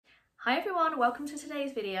Hi everyone, welcome to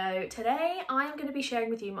today's video. Today I am going to be sharing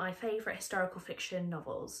with you my favourite historical fiction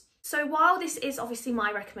novels. So while this is obviously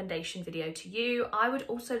my recommendation video to you, I would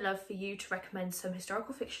also love for you to recommend some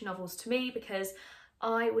historical fiction novels to me because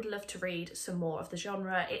I would love to read some more of the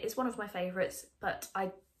genre. It is one of my favourites, but I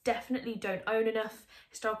definitely don't own enough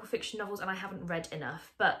historical fiction novels and I haven't read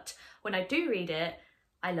enough. But when I do read it,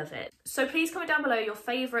 I love it. So please comment down below your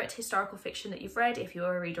favourite historical fiction that you've read if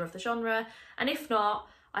you're a reader of the genre, and if not,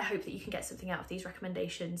 I hope that you can get something out of these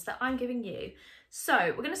recommendations that I'm giving you. So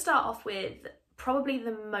we're going to start off with probably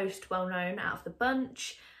the most well-known out of the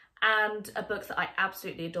bunch and a book that I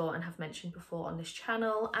absolutely adore and have mentioned before on this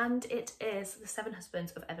channel, and it is The Seven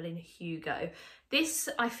Husbands of Evelyn Hugo. This,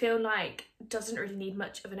 I feel like, doesn't really need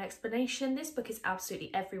much of an explanation. This book is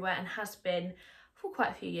absolutely everywhere and has been for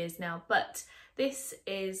quite a few years now, but this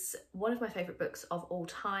is one of my favourite books of all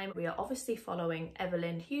time. We are obviously following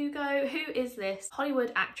Evelyn Hugo, who is this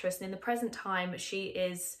Hollywood actress, and in the present time she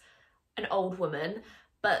is an old woman,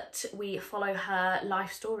 but we follow her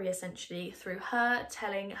life story essentially through her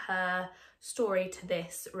telling her story to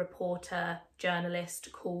this reporter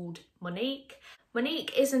journalist called Monique.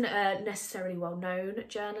 Monique isn't a necessarily well-known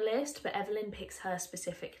journalist, but Evelyn picks her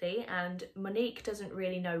specifically, and Monique doesn't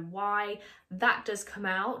really know why. That does come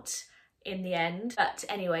out in the end. But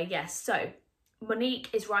anyway, yes, so Monique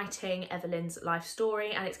is writing Evelyn's life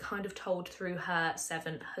story and it's kind of told through her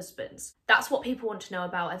 7 husbands. That's what people want to know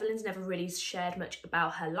about. Evelyn's never really shared much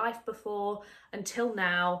about her life before until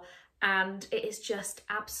now, and it is just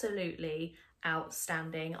absolutely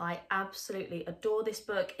outstanding. I absolutely adore this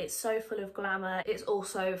book. It's so full of glamour. It's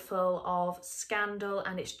also full of scandal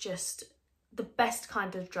and it's just the best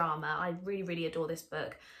kind of drama. I really adore this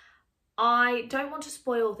book. I don't want to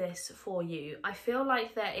spoil this for you. I feel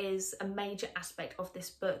like there is a major aspect of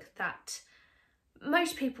this book that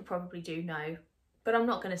most people probably do know, but I'm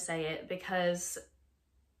not going to say it because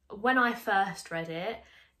when I first read it,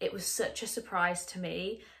 it was such a surprise to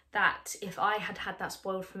me that if I had had that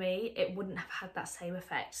spoiled for me, it wouldn't have had that same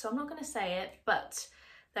effect. So I'm not going to say it, but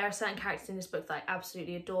there are certain characters in this book that I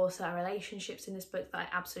absolutely adore, certain relationships in this book that I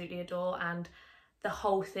absolutely adore, and the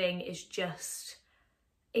whole thing is just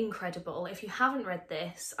incredible. If you haven't read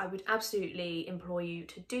this, I would absolutely implore you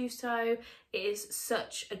to do so. It is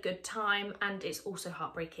such a good time and it's also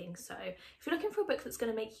heartbreaking. So if you're looking for a book that's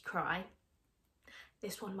going to make you cry,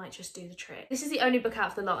 this one might just do the trick. This is the only book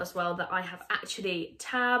out of the lot as well that I have actually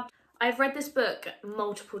tabbed. I've read this book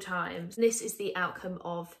multiple times. This is the outcome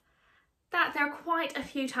of that. There are quite a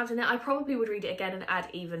few tabs in it. I probably would read it again and add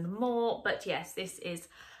even more, but yes, this is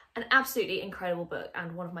an absolutely incredible book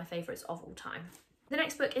and one of my favourites of all time. The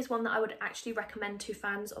next book is one that I would actually recommend to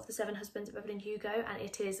fans of The Seven Husbands of Evelyn Hugo, and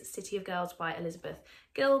it is City of Girls by Elizabeth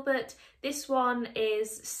Gilbert. This one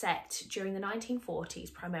is set during the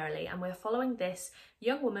 1940s primarily, and we're following this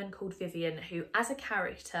young woman called Vivian who, as a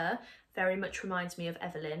character, very much reminds me of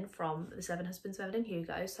Evelyn from The Seven Husbands of Evelyn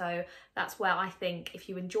Hugo. So that's where I think if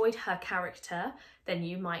you enjoyed her character, then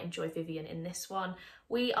you might enjoy Vivian in this one.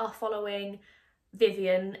 We are following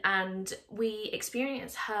Vivian and we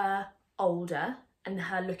experience her older and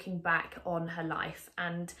her looking back on her life.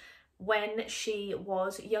 And when she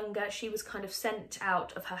was younger, she was kind of sent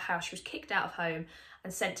out of her house. She was kicked out of home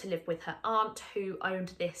and sent to live with her aunt who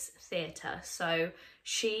owned this theatre. So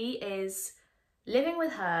she is living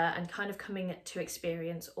with her and kind of coming to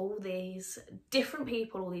experience all these different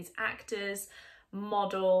people, all these actors,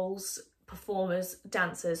 models, performers,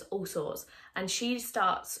 dancers, all sorts. And she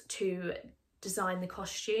starts to design the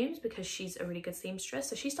costumes because she's a really good seamstress.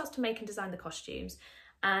 So she starts to make and design the costumes,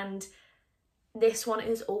 and this one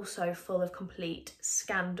is also full of complete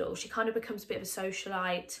scandal. She kind of becomes a bit of a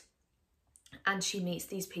socialite and she meets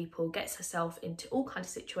these people, gets herself into all kinds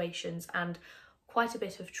of situations and quite a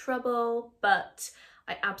bit of trouble, but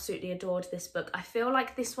I absolutely adored this book. I feel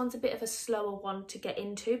like this one's a bit of a slower one to get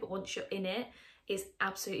into, but once you're in it, it's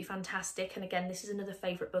absolutely fantastic. And again, this is another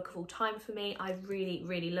favourite book of all time for me. I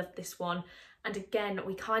really loved this one. And again,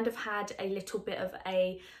 we kind of had a little bit of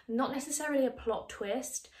a, not necessarily a plot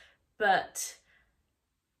twist, but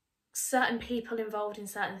certain people involved in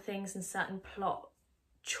certain things and certain plot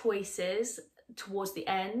choices towards the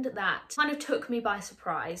end that kind of took me by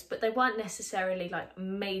surprise, but they weren't necessarily like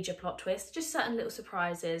major plot twists, just certain little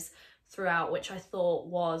surprises throughout, which I thought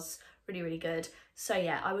was really good. So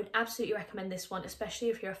yeah, I would absolutely recommend this one, especially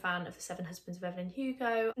if you're a fan of The Seven Husbands of Evelyn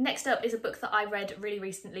Hugo. Next up is a book that I read really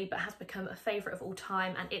recently but has become a favourite of all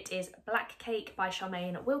time, and it is Black Cake by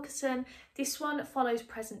Charmaine Wilkerson. This one follows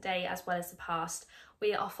present day as well as the past.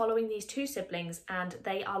 We are following these 2 siblings and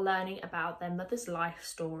they are learning about their mother's life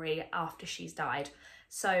story after she's died.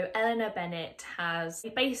 So Eleanor Bennett has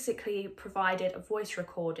basically provided a voice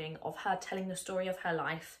recording of her telling the story of her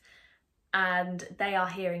life, and they are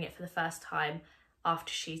hearing it for the first time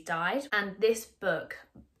after she's died. And this book,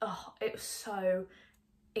 oh, it was so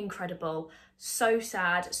incredible, so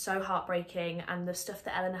sad, so heartbreaking, and the stuff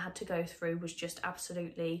that Eleanor had to go through was just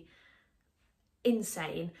absolutely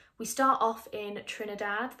insane. We start off in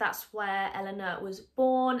Trinidad, that's where Eleanor was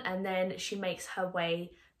born, and then she makes her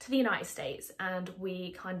way to the United States, and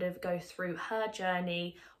we kind of go through her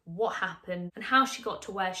journey, what happened, and how she got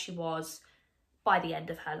to where she was by the end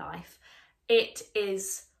of her life. It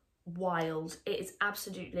is wild. It is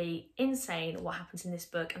absolutely insane what happens in this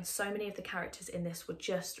book, and so many of the characters in this were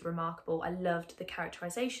just remarkable. I loved the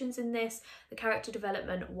characterizations in this. The character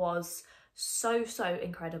development was so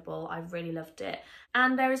incredible. I really loved it.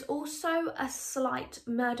 And there is also a slight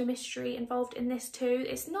murder mystery involved in this too.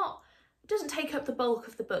 It doesn't take up the bulk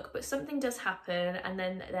of the book, but something does happen, and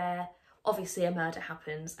then obviously a murder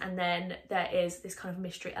happens, and then there is this kind of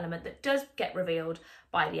mystery element that does get revealed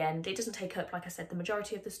by the end. It doesn't take up, like I said, the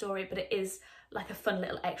majority of the story, but it is like a fun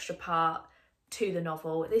little extra part to the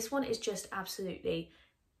novel. This one is just absolutely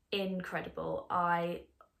incredible. I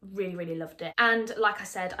really loved it. And like I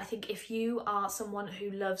said, I think if you are someone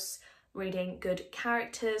who loves reading good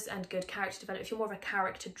characters and good character development, if you're more of a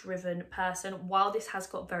character driven person, while this has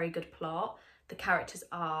got very good plot, the characters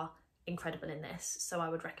are incredible in this, so I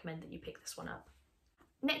would recommend that you pick this one up.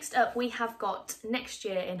 Next up, we have got Next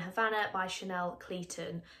Year in Havana by Chanel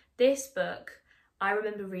Cleaton. This book I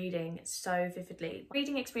remember reading so vividly.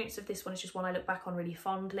 Reading experience of this one is just one I look back on really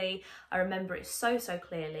fondly. I remember it so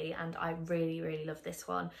clearly, and I really love this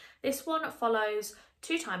one. This one follows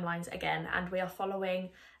two timelines again, and we are following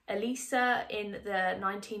Elisa in the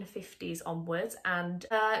 1950s onwards and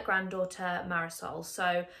her granddaughter Marisol.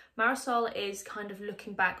 So Marisol is kind of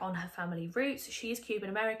looking back on her family roots. She is Cuban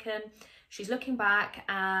American. She's looking back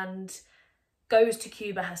and goes to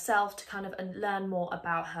Cuba herself to kind of learn more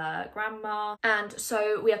about her grandma. And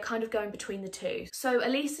so we are kind of going between the two. So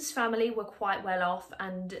Elisa's family were quite well off,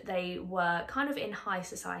 and they were kind of in high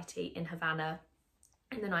society in Havana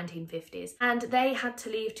in the 1950s, and they had to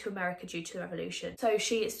leave to America due to the revolution. So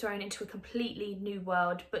she is thrown into a completely new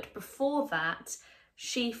world, but before that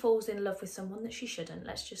she falls in love with someone that she shouldn't,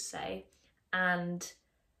 let's just say, and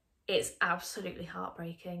it's absolutely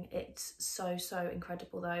heartbreaking. It's so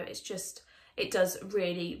incredible though. It does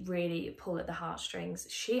really pull at the heartstrings.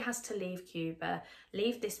 She has to leave Cuba,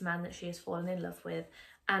 leave this man that she has fallen in love with,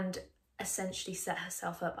 and essentially set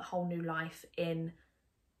herself up a whole new life in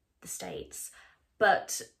the States.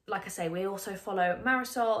 But like I say, we also follow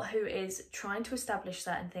Marisol, who is trying to establish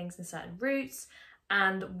certain things and certain roots.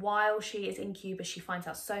 And while she is in Cuba, she finds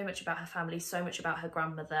out so much about her family, so much about her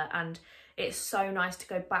grandmother. And it's so nice to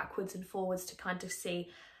go backwards and forwards to kind of see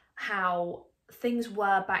how things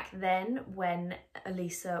were back then when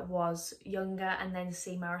Elisa was younger, and then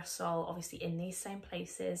see Marisol obviously in these same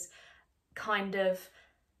places, kind of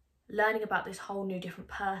learning about this whole new different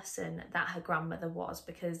person that her grandmother was,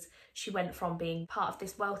 because she went from being part of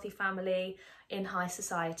this wealthy family in high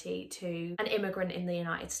society to an immigrant in the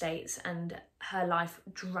United States, and her life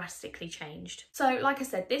drastically changed. So like I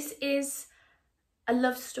said, this is a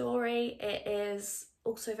love story. It is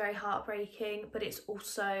also very heartbreaking, but it's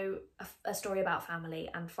also a story about family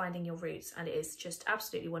and finding your roots, and it is just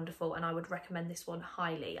absolutely wonderful, and I would recommend this one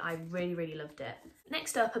highly. I really loved it.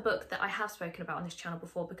 Next up, a book that I have spoken about on this channel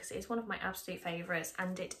before because it is one of my absolute favourites,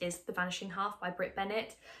 and it is The Vanishing Half by Brit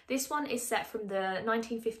Bennett. This one is set from the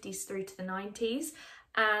 1950s through to the 90s,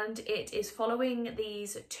 and it is following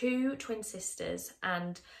these two twin sisters,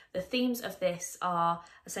 and the themes of this are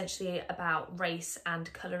essentially about race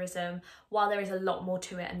and colorism. While there is a lot more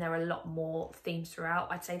to it and there are a lot more themes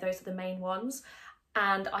throughout, I'd say those are the main ones.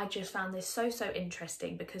 And I just found this so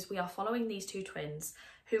interesting because we are following these two twins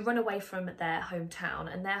who run away from their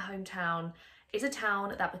hometown, and their hometown is a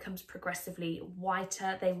town that becomes progressively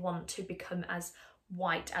whiter. They want to become as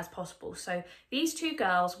white as possible. So these two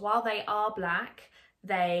girls, while they are black,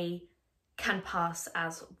 they can pass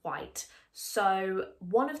as white. So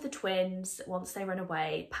one of the twins, once they run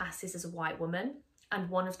away, passes as a white woman, and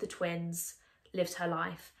one of the twins lives her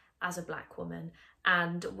life as a black woman.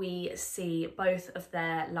 And we see both of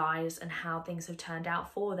their lives and how things have turned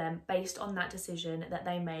out for them based on that decision that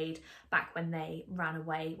they made back when they ran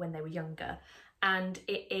away when they were younger. And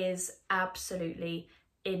it is absolutely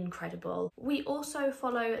incredible. We also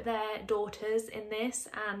follow their daughters in this,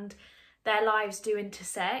 and their lives do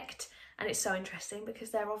intersect, and it's so interesting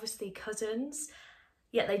because they're obviously cousins,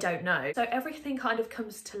 yet they don't know. So everything kind of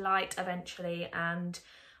comes to light eventually, and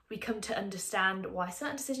we come to understand why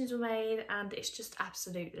certain decisions were made, and it's just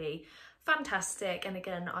absolutely fantastic. And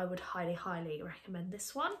again, I would highly, highly recommend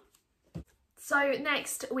this one. So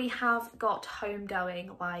next we have got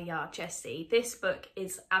Homegoing by Ya Jessie. This book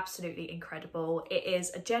is absolutely incredible. It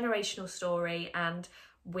is a generational story, and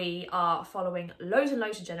we are following loads and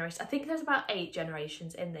loads of generations. I think there's about 8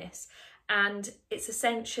 generations in this, and it's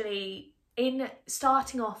essentially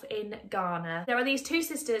starting off in Ghana. There are these 2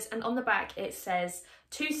 sisters, and on the back it says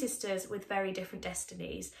 2 sisters with very different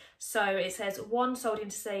destinies. So it says one sold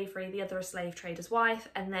into slavery, the other a slave trader's wife,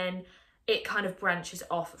 and then it kind of branches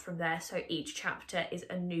off from there. So each chapter is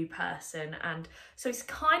a new person, and so it's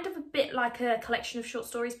kind of a bit like a collection of short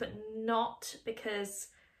stories, but not, because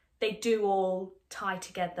they do all tie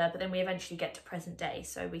together. But then we eventually get to present day,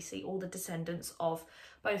 so we see all the descendants of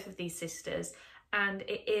both of these sisters, and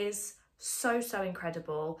it is so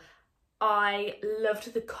incredible. I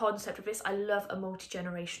loved the concept of this. I love a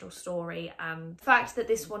multi-generational story, and the fact that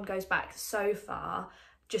this one goes back so far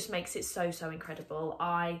just makes it so incredible.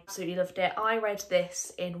 I absolutely loved it. I read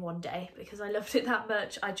this in one day because I loved it that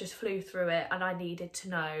much. I just flew through it, and I needed to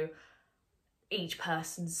know each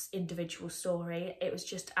person's individual story. It was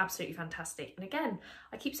just absolutely fantastic. And again,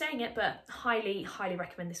 I keep saying it, but highly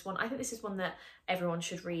recommend this one. I think this is one that everyone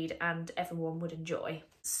should read and everyone would enjoy.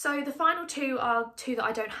 So the final 2 are 2 that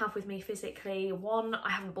I don't have with me physically. One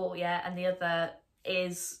I haven't bought yet, and the other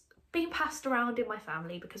is being passed around in my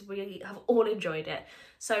family because we have all enjoyed it.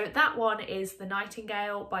 So that one is The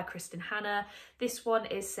Nightingale by Kristen Hanna. This one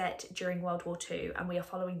is set during World War II, and we are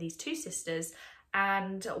following these 2 sisters,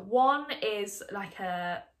 and one is like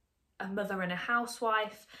a mother and a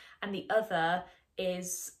housewife, and the other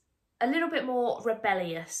is a little bit more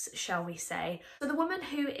rebellious, shall we say. So the woman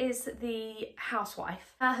who is the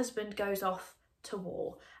housewife, her husband goes off to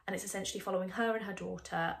war, and it's essentially following her and her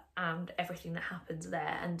daughter and everything that happens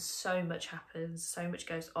there, and so much happens, so much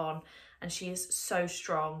goes on, and she is so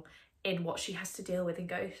strong in what she has to deal with and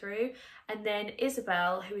go through. And then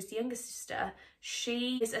Isabel, who is the younger sister,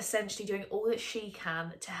 she is essentially doing all that she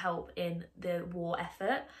can to help in the war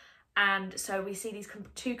effort. And so we see these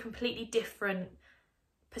 2 completely different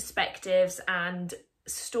perspectives and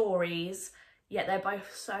stories, yet they're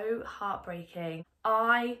both so heartbreaking.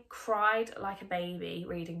 I cried like a baby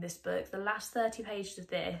reading this book. The last 30 pages of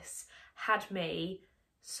this had me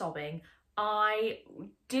sobbing. I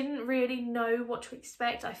didn't really know what to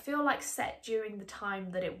expect. I feel like set during the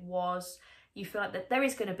time that it was, you feel like that there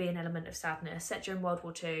is going to be an element of sadness. Set during World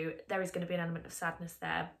War II, there is going to be an element of sadness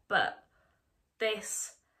there. But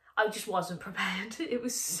this, I just wasn't prepared. It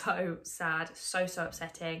was so sad, so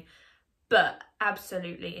upsetting, but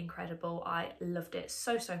absolutely incredible. I loved it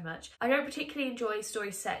so much. I don't particularly enjoy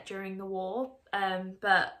stories set during the war,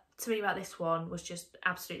 but to me about this one was just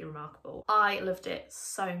absolutely remarkable. I loved it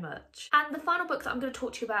so much. And the final book that I'm going to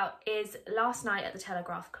talk to you about is Last Night at the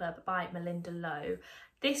Telegraph Club by Melinda Lowe.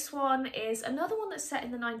 This one is another one that's set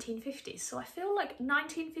in the 1950s, so I feel like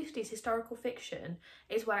 1950s historical fiction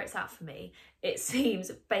is where it's at for me, it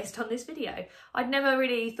seems, based on this video. I'd never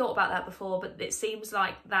really thought about that before, but it seems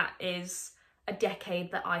like that is a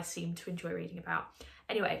decade that I seem to enjoy reading about.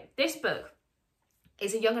 Anyway, this book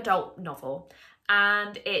is a young adult novel,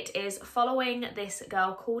 and it is following this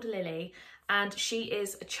girl called Lily, and she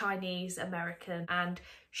is a Chinese American, and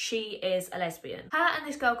she is a lesbian. Her and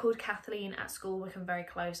this girl called Kathleen at school become very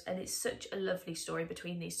close, and it's such a lovely story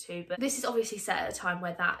between these 2. But this is obviously set at a time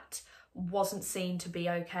where that wasn't seen to be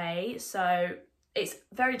okay, so it's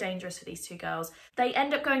very dangerous for these 2 girls. They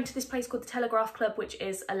end up going to this place called the Telegraph Club, which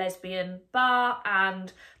is a lesbian bar,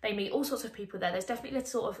 and they meet all sorts of people there. There's definitely a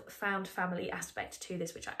sort of found family aspect to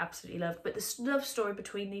this, which I absolutely love. But the love story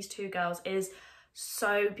between these 2 girls is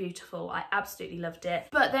so beautiful. I absolutely loved it.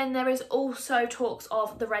 But then there is also talks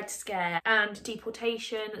of the Red Scare and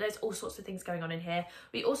deportation. There's all sorts of things going on in here.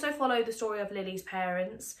 We also follow the story of Lily's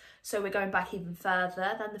parents, so we're going back even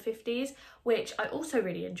further than the 50s, which I also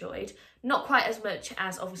really enjoyed. Not quite as much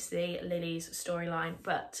as obviously Lily's storyline,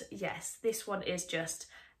 but yes, this one is just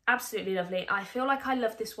absolutely lovely. I feel like I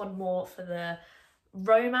love this one more for the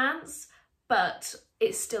romance, but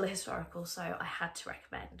it's still a historical, so I had to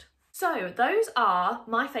recommend. So those are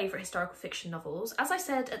my favourite historical fiction novels. As I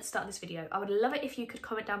said at the start of this video, I would love it if you could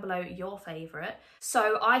comment down below your favourite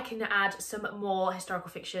so I can add some more historical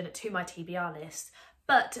fiction to my TBR list.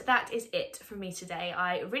 But that is it from me today.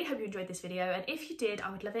 I really hope you enjoyed this video, and if you did, I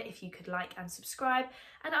would love it if you could like and subscribe,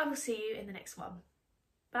 and I will see you in the next one.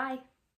 Bye!